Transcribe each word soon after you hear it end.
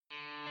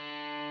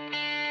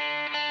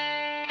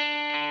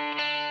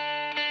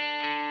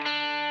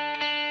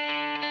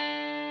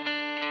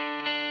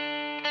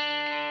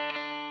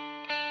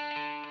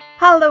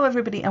Hello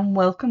everybody and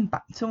welcome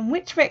back to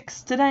Witch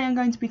Fix. Today I'm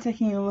going to be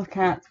taking a look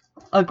at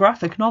a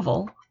graphic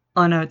novel.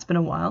 I know it's been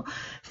a while,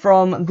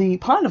 from the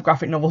pile of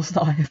graphic novels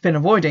that I have been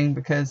avoiding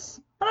because,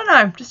 I don't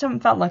know, just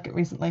haven't felt like it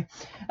recently.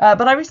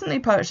 But I recently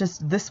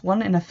purchased this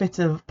one in a fit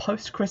of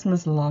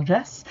post-Christmas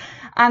largesse,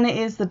 and it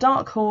is the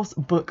Dark Horse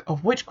Book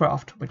of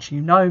Witchcraft, which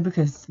you know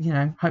because,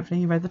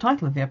 hopefully you read the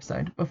title of the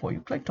episode before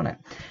you clicked on it.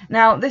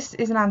 Now, this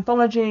is an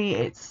anthology.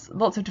 It's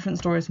lots of different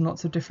stories from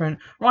lots of different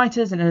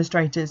writers and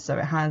illustrators, so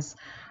it has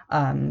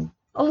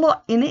a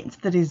lot in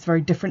it that is very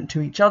different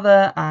to each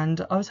other,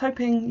 and I was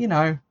hoping,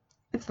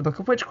 it's the Book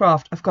of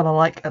Witchcraft, I've got to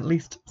like at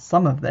least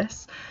some of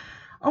this.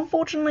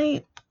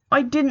 Unfortunately,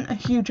 I didn't a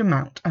huge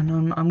amount,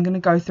 and I'm going to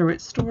go through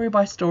it story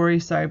by story,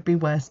 so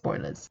beware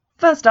spoilers.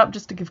 First up,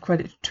 just to give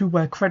credit to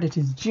where credit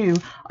is due,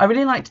 I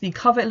really liked the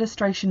cover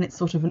illustration. It's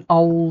sort of an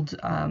old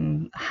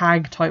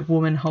hag type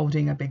woman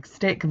holding a big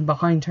stick, and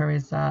behind her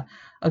is a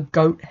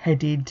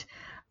goat-headed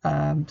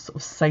sort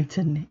of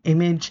Satan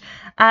image,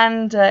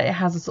 and it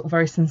has a sort of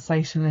very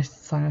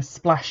sensationalist, kind of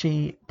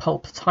splashy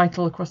pulp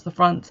title across the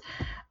front,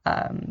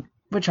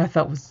 which I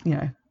felt was,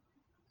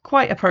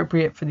 quite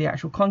appropriate for the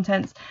actual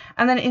contents.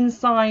 And then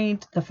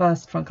inside the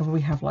first front cover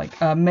we have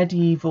like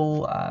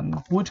medieval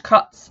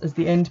woodcuts as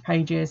the end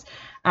pages,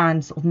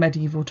 and sort of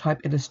medieval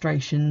type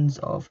illustrations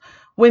of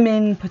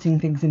women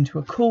putting things into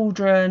a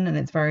cauldron, and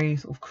it's very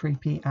sort of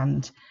creepy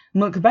and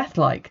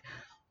Macbeth-like.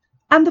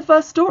 And the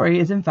first story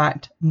is, in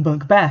fact,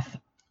 Macbeth.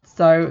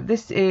 So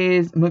this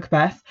is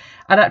Macbeth,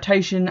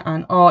 adaptation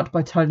and art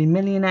by Totally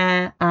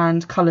Millionaire,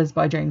 and colours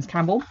by James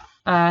Campbell.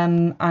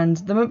 And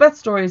the Macbeth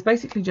story is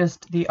basically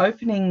just the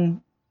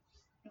opening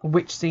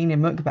witch scene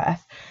in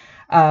Macbeth,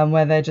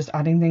 where they're just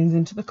adding things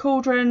into the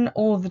cauldron.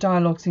 All the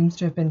dialogue seems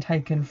to have been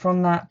taken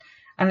from that,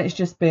 and it's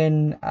just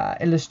been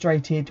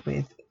illustrated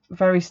with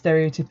very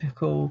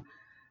stereotypical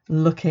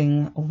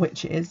looking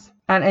witches,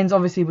 and ends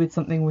obviously with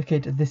something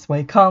wicked this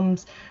way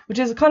comes, which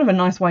is kind of a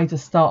nice way to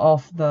start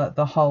off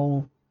the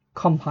whole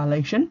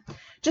compilation.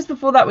 Just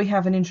before that we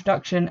have an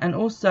introduction and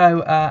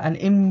also an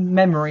in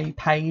memory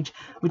page,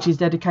 which is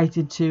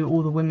dedicated to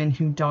all the women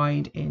who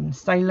died in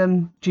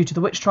Salem due to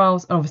the witch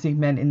trials, and obviously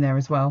men in there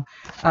as well.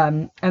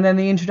 And then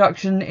the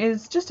introduction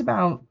is just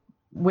about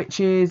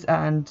witches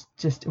and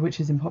just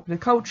witches in popular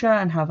culture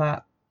and how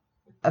that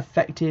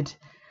affected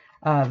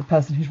the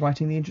person who's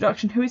writing the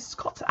introduction, who is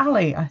Scott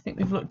Alley. I think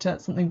we've looked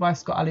at something by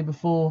Scott Alley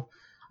before.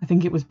 I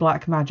think it was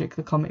Black Magic,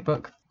 the comic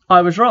book.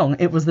 I was wrong.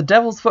 It was The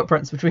Devil's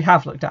Footprints, which we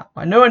have looked at.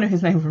 I knew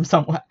his name from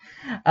somewhere.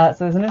 So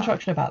there's an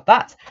introduction about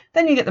that.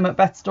 Then you get the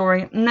Macbeth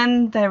story, and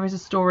then there is a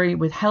story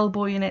with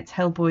Hellboy in it.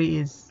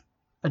 Hellboy is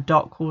a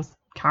Dark Horse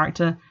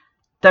character.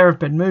 There have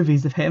been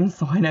movies of him,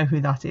 so I know who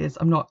that is.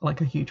 I'm not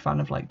like a huge fan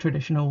of like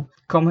traditional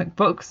comic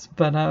books,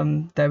 but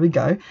there we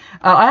go.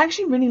 I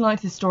actually really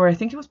liked this story. I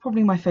think it was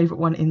probably my favourite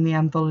one in the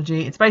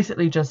anthology. It's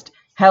basically just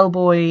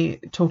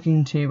Hellboy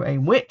talking to a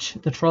witch,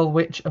 the troll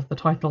witch of the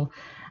title,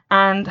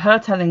 and her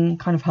telling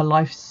kind of her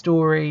life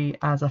story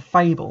as a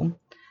fable,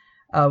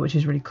 which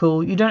is really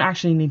cool. You don't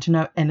actually need to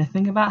know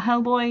anything about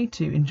Hellboy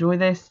to enjoy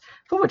this,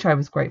 for which I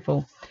was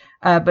grateful.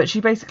 But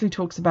she basically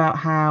talks about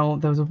how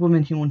there was a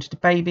woman who wanted a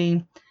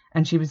baby,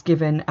 and she was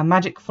given a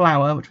magic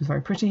flower, which was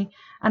very pretty,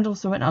 and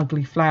also an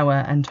ugly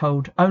flower, and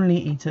told only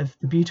eat of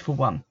the beautiful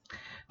one.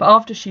 But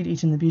after she'd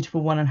eaten the beautiful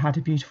one and had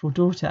a beautiful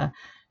daughter,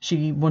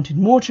 she wanted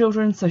more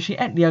children, so she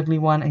ate the ugly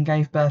one and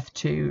gave birth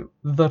to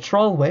the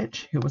troll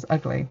witch, who was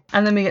ugly.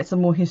 And then we get some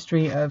more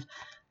history of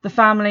the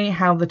family,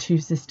 how the two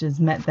sisters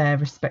met their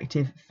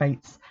respective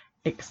fates,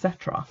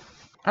 etc.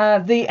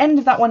 The end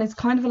of that one is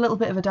kind of a little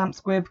bit of a damp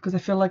squib, because I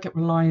feel like it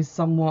relies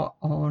somewhat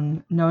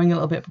on knowing a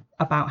little bit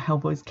about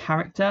Hellboy's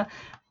character.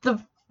 The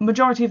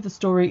majority of the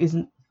story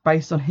isn't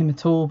based on him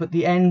at all, but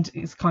the end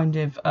is kind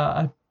of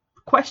a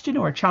question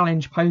or a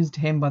challenge posed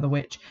to him by the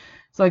witch.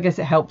 So I guess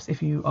it helps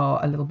if you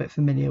are a little bit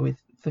familiar with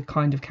the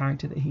kind of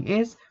character that he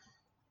is.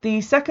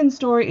 The second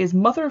story is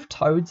Mother of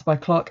Toads by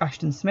Clark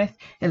Ashton Smith,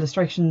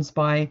 illustrations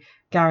by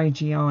Gary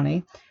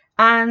Gianni.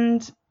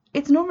 And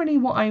it's not really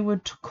what I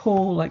would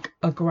call like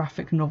a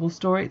graphic novel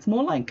story. It's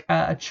more like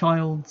a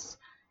child's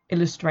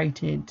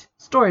illustrated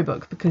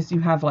storybook, because you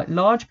have like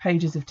large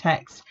pages of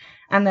text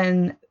and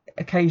then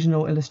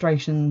occasional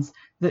illustrations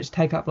that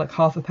take up like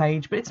half a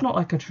page, but it's not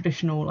like a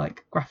traditional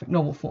like graphic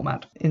novel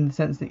format in the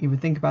sense that you would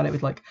think about it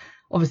with like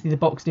obviously the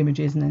boxed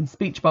images and then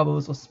speech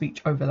bubbles or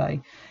speech overlay.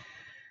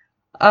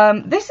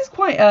 This is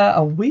quite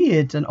a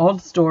weird and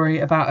odd story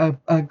about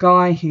a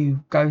guy who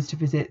goes to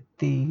visit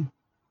the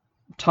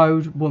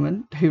toad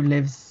woman who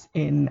lives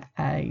in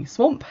a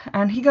swamp,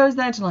 and he goes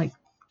there to like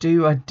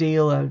do a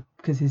deal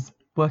because he's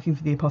working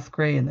for the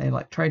apothecary and they're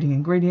like trading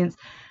ingredients,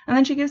 and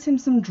then she gives him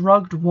some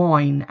drugged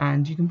wine,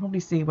 and you can probably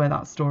see where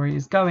that story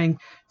is going,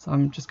 so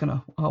I'm just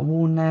gonna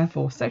warn there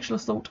for sexual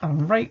assault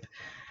and rape.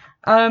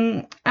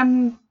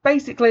 And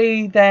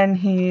basically then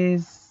he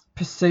is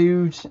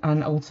pursued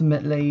and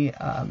ultimately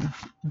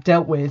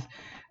dealt with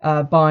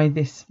by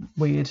this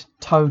weird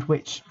toad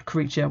witch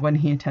creature when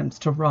he attempts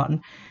to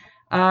run.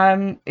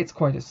 It's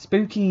quite a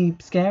spooky,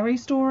 scary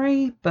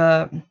story,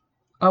 but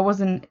I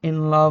wasn't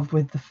in love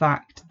with the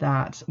fact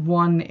that,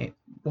 one, it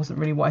wasn't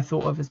really what I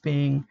thought of as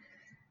being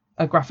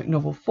a graphic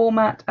novel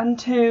format, and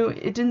two,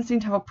 it didn't seem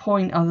to have a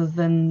point other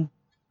than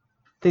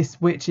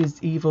this witch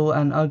is evil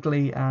and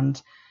ugly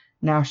and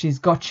now she's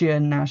got you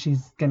and now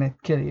she's gonna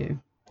kill you.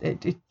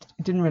 It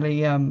didn't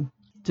really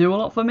do a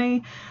lot for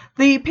me.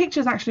 The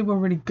pictures actually were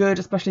really good,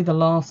 especially the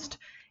last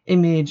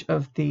image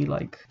of the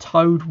like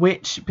toad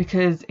witch,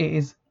 because it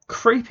is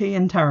creepy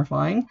and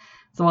terrifying,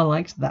 so I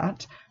liked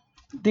that.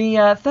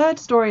 The third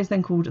story is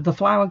then called The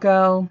Flower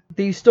Girl.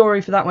 The story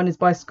for that one is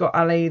by Scott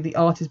Alley, the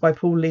art is by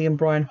Paul Lee and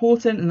Brian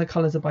Horton, and the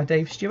colours are by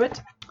Dave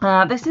Stewart.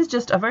 This is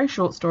just a very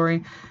short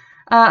story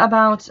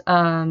about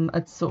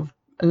a sort of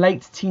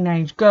late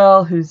teenage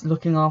girl who's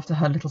looking after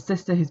her little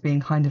sister, who's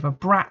being kind of a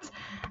brat.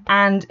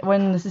 And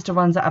when the sister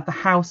runs out of the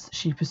house,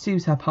 she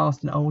pursues her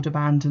past an old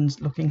abandoned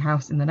looking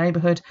house in the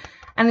neighbourhood.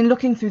 And in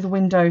looking through the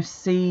window,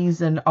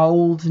 sees an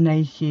old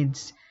naked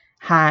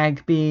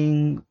hag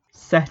being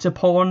set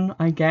upon,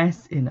 I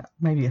guess, in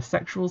maybe a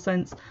sexual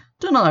sense,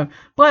 don't know,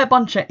 by a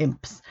bunch of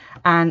imps.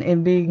 And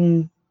in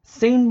being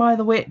seen by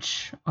the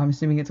witch, I'm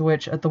assuming it's a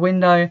witch, at the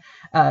window,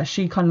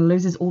 she kind of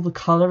loses all the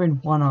colour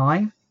in one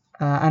eye,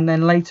 and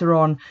then later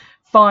on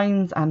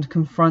finds and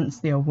confronts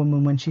the old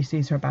woman when she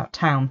sees her about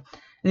town.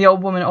 The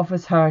old woman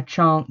offers her a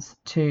chance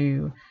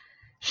to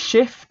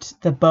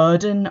shift the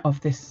burden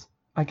of this,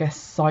 I guess,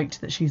 sight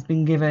that she's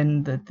been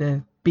given,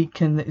 the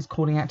beacon that is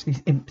calling out to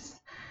these imps,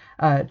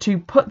 to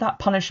put that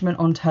punishment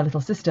onto her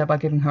little sister by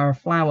giving her a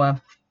flower,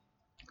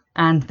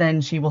 and then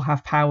she will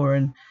have power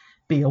and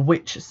be a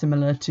witch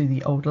similar to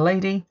the older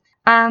lady.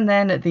 And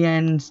then at the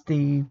end,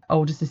 the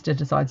older sister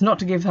decides not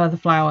to give her the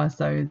flower,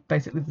 so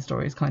basically the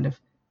story is kind of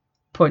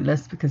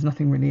pointless because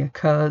nothing really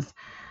occurs.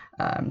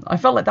 I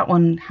felt like that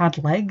one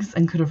had legs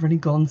and could have really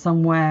gone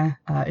somewhere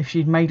if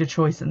she'd made a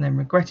choice and then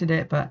regretted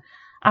it, but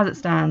as it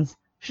stands,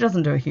 she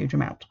doesn't do a huge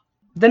amount.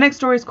 The next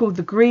story is called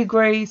The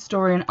Gree,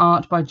 story and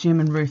art by Jim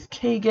and Ruth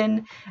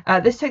Keegan.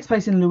 This takes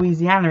place in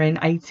Louisiana in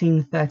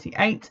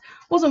 1838.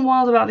 Wasn't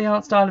wild about the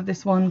art style of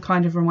this one,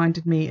 kind of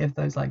reminded me of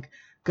those like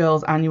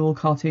girls' annual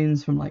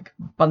cartoons from like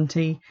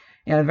Bunty.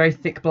 You know, very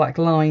thick black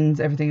lines,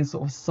 everything is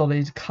sort of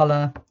solid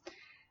colour.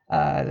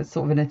 It's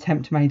sort of an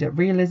attempt made at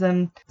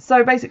realism.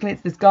 So basically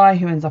it's this guy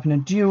who ends up in a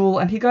duel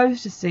and he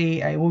goes to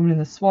see a woman in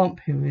the swamp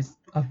who is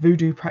a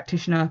voodoo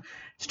practitioner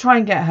to try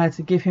and get her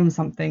to give him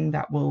something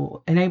that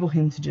will enable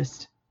him to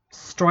just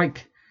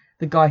strike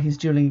the guy he's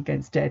dueling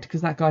against dead,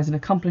 because that guy's an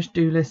accomplished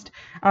duelist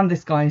and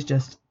this guy is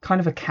just kind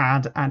of a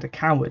cad and a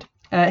coward.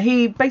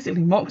 He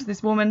basically mocks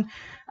this woman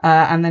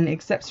and then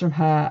accepts from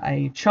her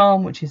a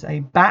charm, which is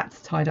a bat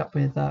tied up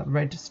with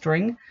red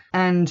string,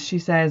 and she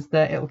says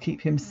that it will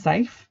keep him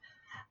safe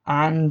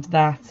and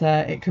that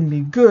it can be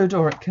good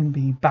or it can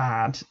be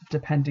bad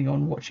depending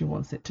on what she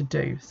wants it to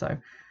do. So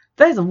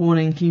there's a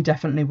warning he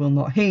definitely will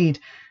not heed.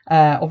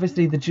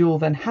 Obviously the duel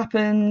then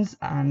happens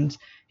and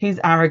his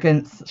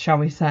arrogance, shall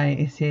we say,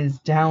 is his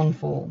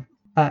downfall.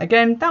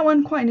 Again, that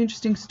one quite an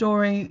interesting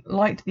story.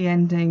 Liked the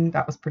ending,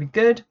 that was pretty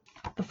good.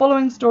 The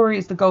following story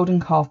is The Golden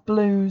Calf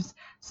Blues,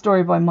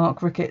 story by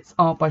Mark Ricketts,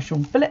 art by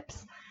Sean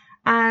Phillips.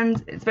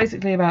 And it's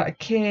basically about a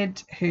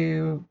kid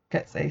who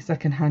gets a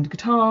second-hand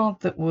guitar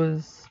that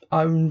was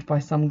owned by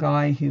some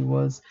guy who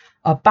was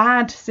a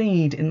bad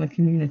seed in the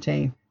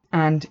community.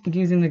 And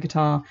using the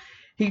guitar,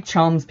 he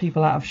charms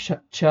people out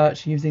of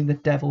church using the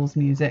devil's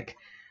music.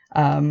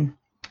 And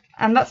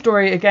that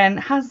story, again,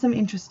 has some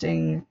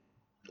interesting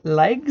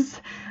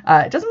legs.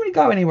 It doesn't really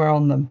go anywhere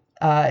on them.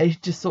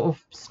 It just sort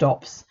of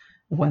stops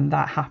when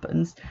that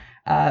happens.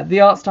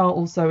 The art style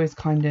also is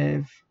kind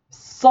of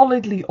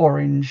solidly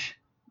orange.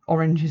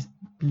 Orange is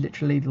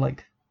literally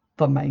like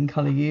the main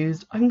colour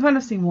used. I can kind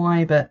of see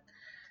why, but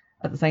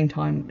at the same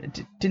time,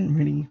 it didn't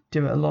really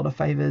do it a lot of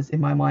favours in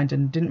my mind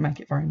and didn't make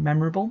it very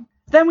memorable.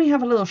 Then we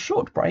have a little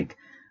short break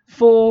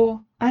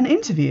for an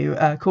interview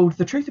called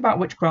The Truth About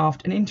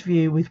Witchcraft, an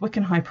interview with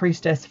Wiccan High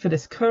Priestess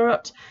Phyllis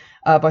Curott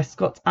by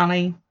Scott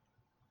Alley,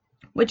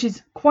 which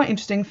is quite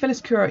interesting.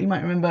 Phyllis Curott, you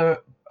might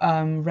remember,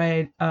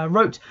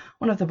 wrote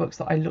one of the books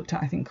that I looked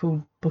at, I think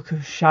called Book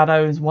of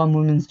Shadows, One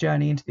Woman's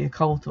Journey into the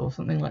Occult or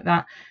something like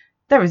that.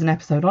 There is an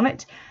episode on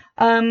it.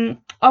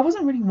 I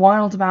wasn't really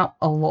wild about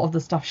a lot of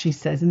the stuff she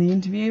says in the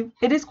interview.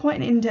 It is quite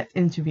an in-depth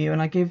interview,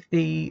 and I give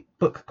the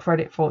book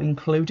credit for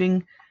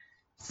including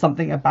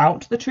something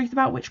about the truth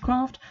about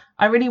witchcraft.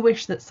 I really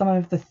wish that some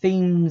of the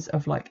themes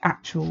of like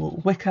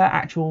actual Wicca,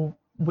 actual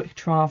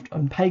witchcraft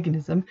and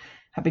paganism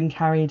have been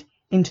carried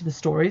into the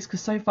stories,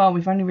 because so far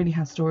we've only really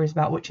had stories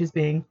about witches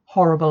being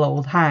horrible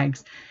old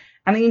hags.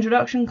 And the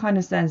introduction kind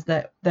of says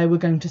that they were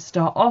going to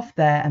start off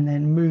there and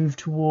then move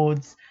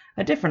towards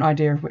a different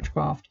idea of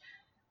witchcraft.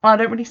 I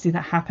don't really see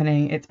that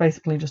happening. It's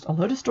basically just a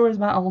load of stories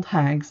about old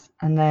hags,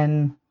 and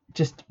then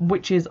just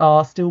witches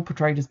are still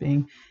portrayed as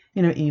being,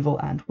 you know, evil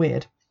and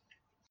weird.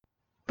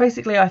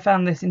 Basically, I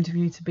found this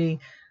interview to be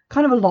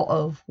kind of a lot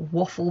of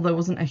waffle. There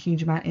wasn't a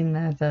huge amount in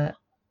there that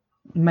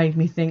made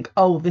me think,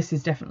 oh, this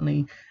is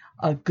definitely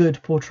a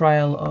good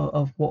portrayal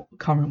of what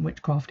current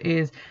witchcraft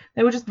is.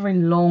 They were just very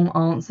long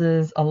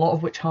answers, a lot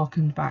of which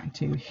harkened back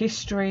to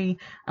history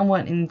and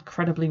weren't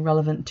incredibly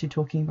relevant to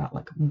talking about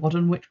like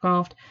modern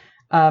witchcraft.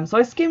 So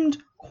I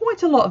skimmed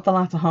quite a lot of the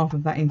latter half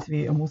of that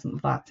interview and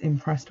wasn't that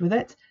impressed with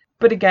it.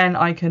 But again,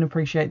 I can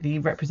appreciate the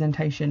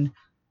representation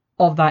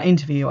of that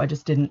interview. I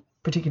just didn't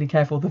particularly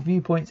care for the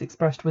viewpoints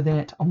expressed within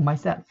it on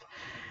myself.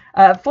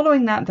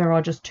 Following that, there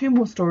are just 2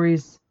 more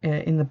stories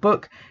in the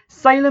book.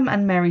 Salem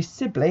and Mary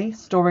Sibley,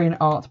 story and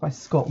art by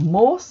Scott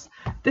Morse.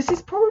 This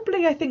is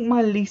probably, I think,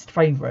 my least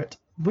favourite,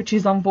 which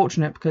is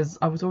unfortunate because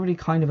I was already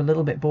kind of a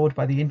little bit bored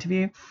by the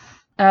interview.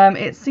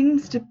 It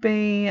seems to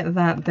be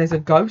that there's a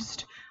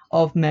ghost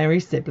of Mary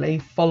Sibley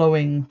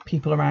following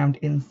people around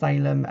in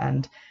Salem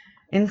and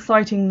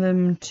inciting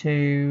them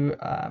to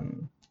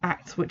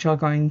acts which are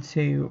going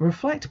to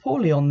reflect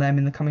poorly on them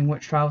in the coming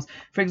witch trials.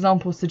 For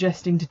example,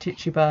 suggesting to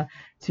Tituba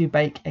to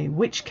bake a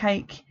witch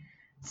cake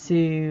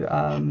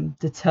to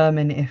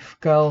determine if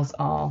girls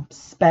are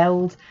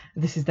spelled.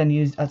 This is then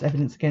used as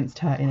evidence against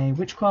her in a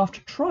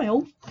witchcraft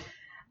trial.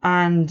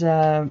 And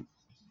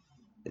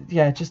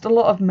just a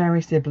lot of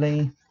Mary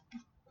Sibley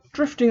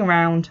drifting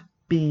around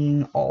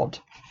being odd.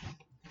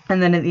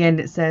 And then at the end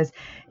it says,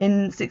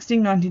 in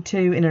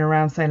 1692, in and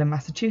around Salem,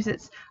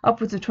 Massachusetts,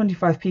 upwards of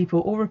 25 people,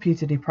 all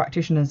reputedly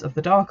practitioners of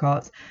the dark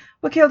arts,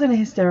 were killed in a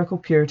hysterical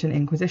Puritan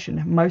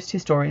inquisition. Most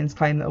historians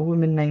claim that a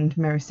woman named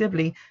Mary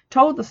Sibley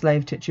told the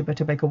slave Tituba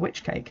to bake a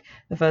witch cake,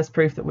 the first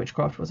proof that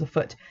witchcraft was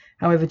afoot.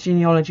 However,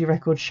 genealogy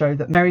records show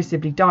that Mary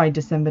Sibley died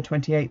December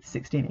 28,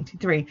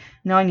 1683,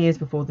 9 years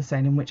before the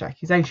Salem witch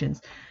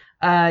accusations.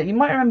 You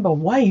might remember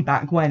way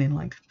back when, in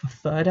like the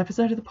 3rd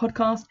episode of the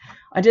podcast,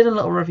 I did a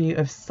little review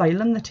of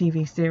Salem, the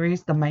TV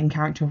series, the main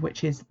character of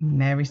which is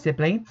Mary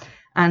Sibley,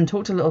 and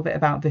talked a little bit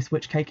about this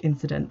witch cake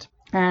incident.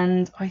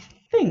 And I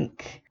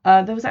think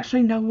there was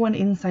actually no one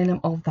in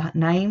Salem of that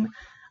name,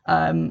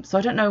 so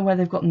I don't know where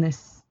they've gotten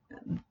this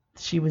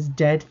she was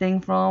dead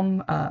thing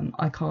from.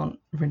 I can't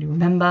really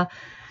remember.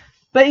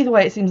 But either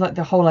way, it seems like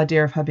the whole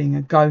idea of her being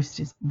a ghost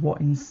is what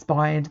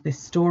inspired this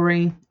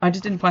story. I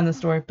just didn't find the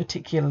story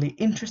particularly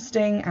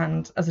interesting,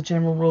 and as a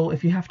general rule,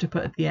 if you have to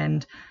put at the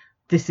end,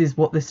 this is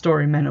what this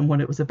story meant and what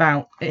it was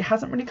about, it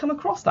hasn't really come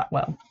across that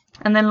well.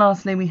 And then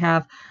lastly, we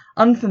have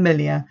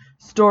Unfamiliar,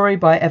 story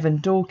by Evan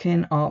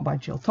Dawkin, art by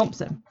Jill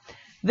Thompson.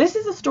 This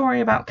is a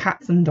story about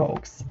cats and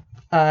dogs.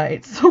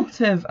 It's sort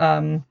of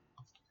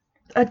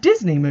a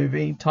Disney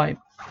movie type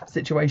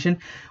situation.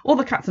 All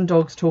the cats and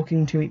dogs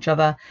talking to each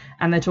other,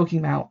 and they're talking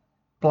about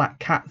black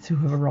cats who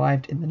have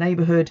arrived in the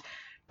neighbourhood.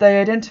 They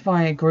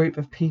identify a group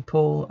of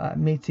people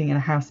meeting in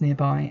a house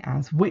nearby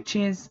as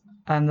witches,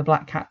 and the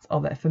black cats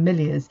are their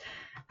familiars,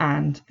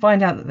 and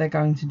find out that they're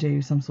going to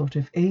do some sort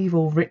of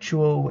evil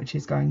ritual which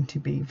is going to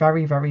be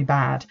very, very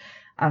bad.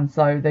 And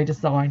so they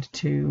decide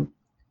to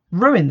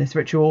ruin this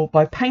ritual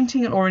by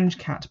painting an orange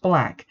cat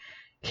black,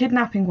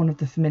 kidnapping one of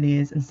the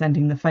familiars and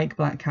sending the fake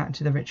black cat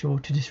to the ritual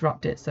to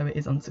disrupt it so it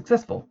is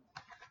unsuccessful.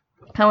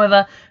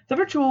 However, the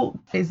ritual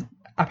is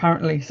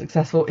apparently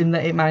successful in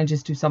that it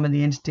manages to summon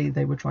the entity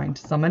they were trying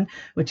to summon,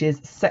 which is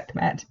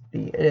Sekhmet,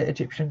 the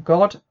Egyptian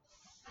god.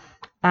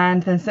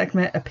 And then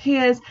Sekhmet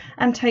appears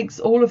and takes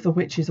all of the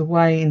witches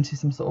away into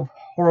some sort of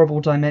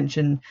horrible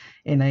dimension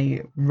in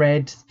a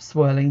red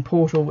swirling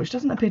portal, which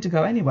doesn't appear to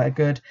go anywhere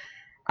good.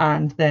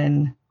 And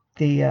then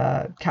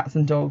the cats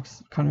and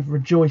dogs kind of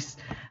rejoice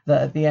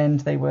that at the end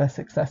they were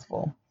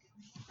successful.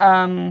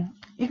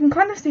 You can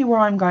kind of see where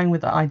I'm going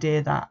with the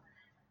idea that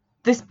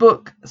this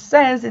book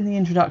says in the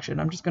introduction,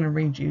 I'm just going to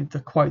read you the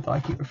quote that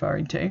I keep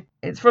referring to.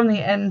 It's from the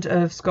end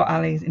of Scott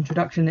Alley's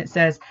introduction. It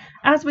says,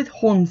 as with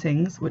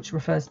Hauntings, which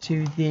refers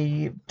to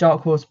the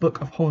Dark Horse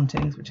Book of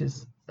Hauntings, which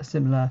is a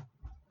similar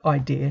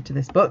idea to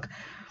this book,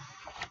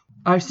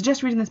 I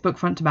suggest reading this book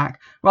front to back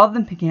rather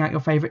than picking out your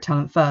favourite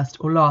talent first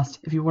or last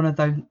if you're one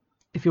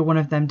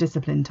of them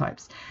disciplined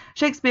types.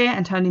 Shakespeare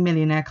and Tony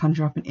Millionaire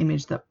conjure up an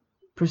image that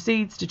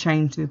proceeds to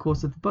change through the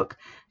course of the book,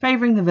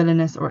 favouring the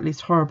villainous or at least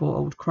horrible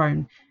old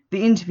crone.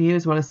 The interview,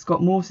 as well as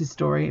Scott Morse's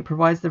story,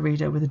 provides the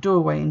reader with a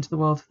doorway into the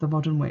world of the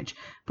modern witch,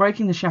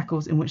 breaking the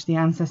shackles in which the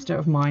ancestor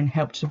of mine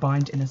helped to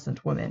bind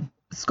innocent women.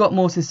 Scott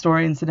Morse's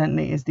story,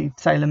 incidentally, is the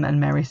Salem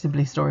and Mary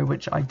Sibley story,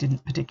 which I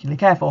didn't particularly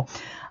care for.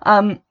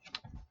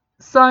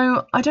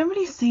 So I don't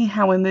really see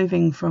how we're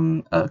moving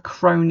from a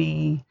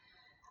crony,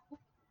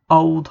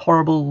 old,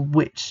 horrible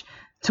witch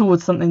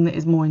towards something that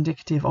is more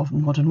indicative of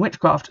modern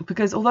witchcraft,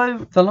 because although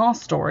the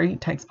last story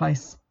takes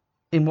place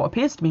in what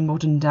appears to be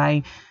modern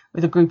day,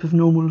 with a group of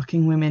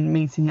normal-looking women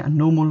meeting at a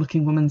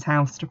normal-looking woman's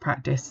house to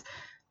practice,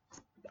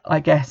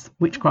 I guess,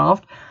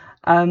 witchcraft,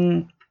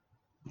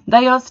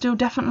 they are still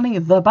definitely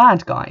the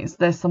bad guys.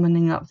 They're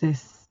summoning up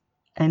this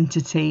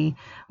entity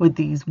with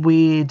these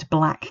weird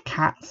black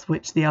cats,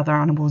 which the other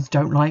animals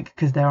don't like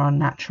because they're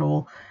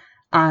unnatural.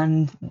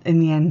 And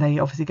in the end, they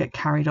obviously get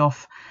carried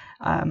off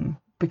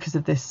because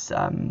of this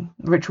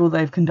ritual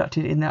they've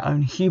conducted in their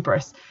own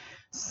hubris.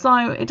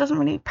 So it doesn't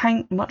really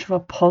paint much of a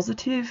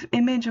positive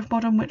image of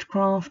modern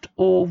witchcraft,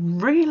 or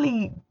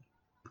really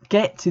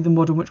get to the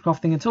modern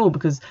witchcraft thing at all,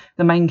 because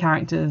the main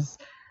characters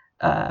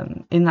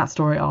in that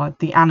story are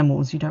the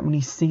animals. You don't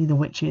really see the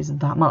witches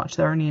that much.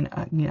 They're only in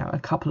a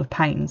couple of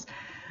panes.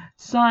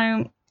 So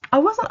I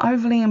wasn't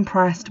overly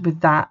impressed with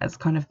that as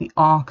kind of the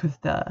arc of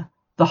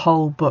the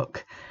whole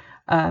book.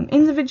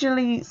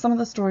 Individually, some of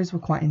the stories were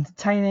quite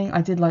entertaining.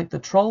 I did like the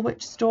Troll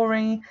Witch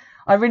story.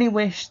 I really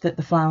wish that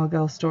the Flower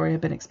Girl story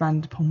had been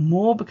expanded upon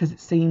more, because it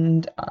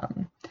seemed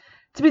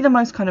to be the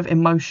most kind of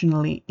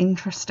emotionally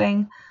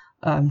interesting,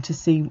 to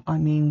see,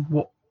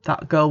 what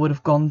that girl would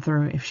have gone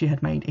through if she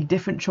had made a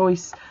different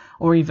choice,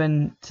 or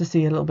even to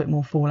see a little bit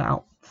more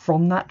fallout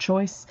from that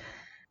choice.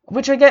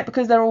 Which I get,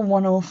 because they're all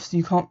one-offs,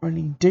 you can't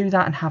really do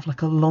that and have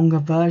like a longer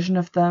version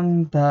of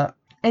them, but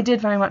it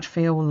did very much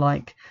feel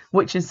like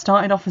witches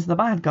started off as the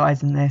bad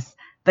guys in this,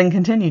 then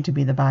continued to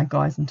be the bad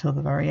guys until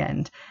the very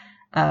end.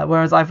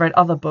 Whereas I've read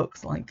other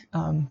books, like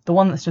the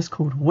one that's just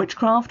called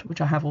Witchcraft,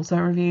 which I have also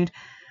reviewed,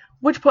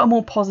 which put a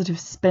more positive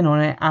spin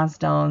on it, as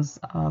does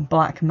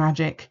Black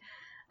Magic,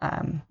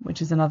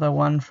 which is another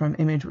one from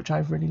Image, which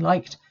I've really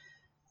liked.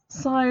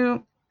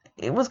 So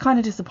it was kind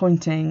of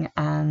disappointing,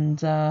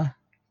 and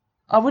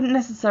I wouldn't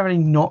necessarily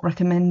not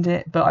recommend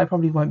it, but I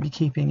probably won't be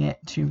keeping it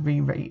to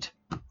reread,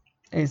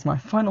 is my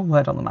final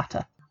word on the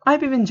matter. I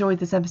hope you've enjoyed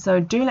this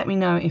episode. Do let me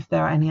know if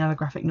there are any other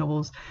graphic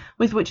novels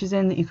with witches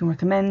in that you can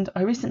recommend.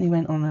 I recently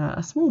went on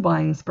a small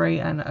buying spree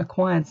and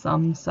acquired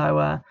some, so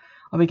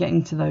I'll be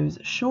getting to those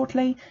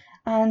shortly.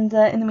 And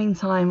in the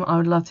meantime, I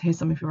would love to hear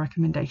some of your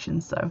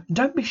recommendations, so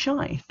don't be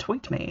shy,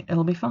 tweet me,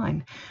 it'll be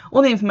fine.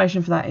 All the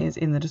information for that is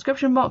in the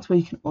description box, where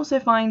you can also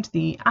find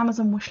the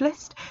Amazon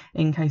wishlist,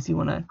 in case you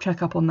want to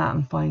check up on that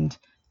and find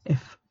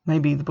if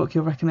maybe the book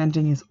you're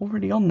recommending is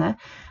already on there.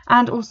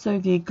 And also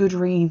the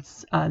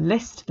Goodreads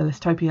list, the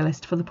Listopia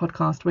list for the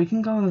podcast, where you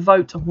can go and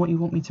vote on what you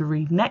want me to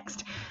read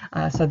next,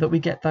 so that we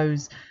get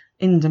those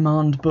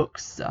in-demand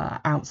books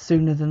out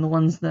sooner than the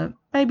ones that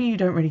maybe you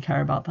don't really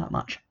care about that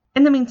much.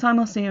 In the meantime,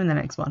 I'll see you in the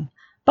next one.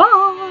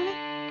 Bye!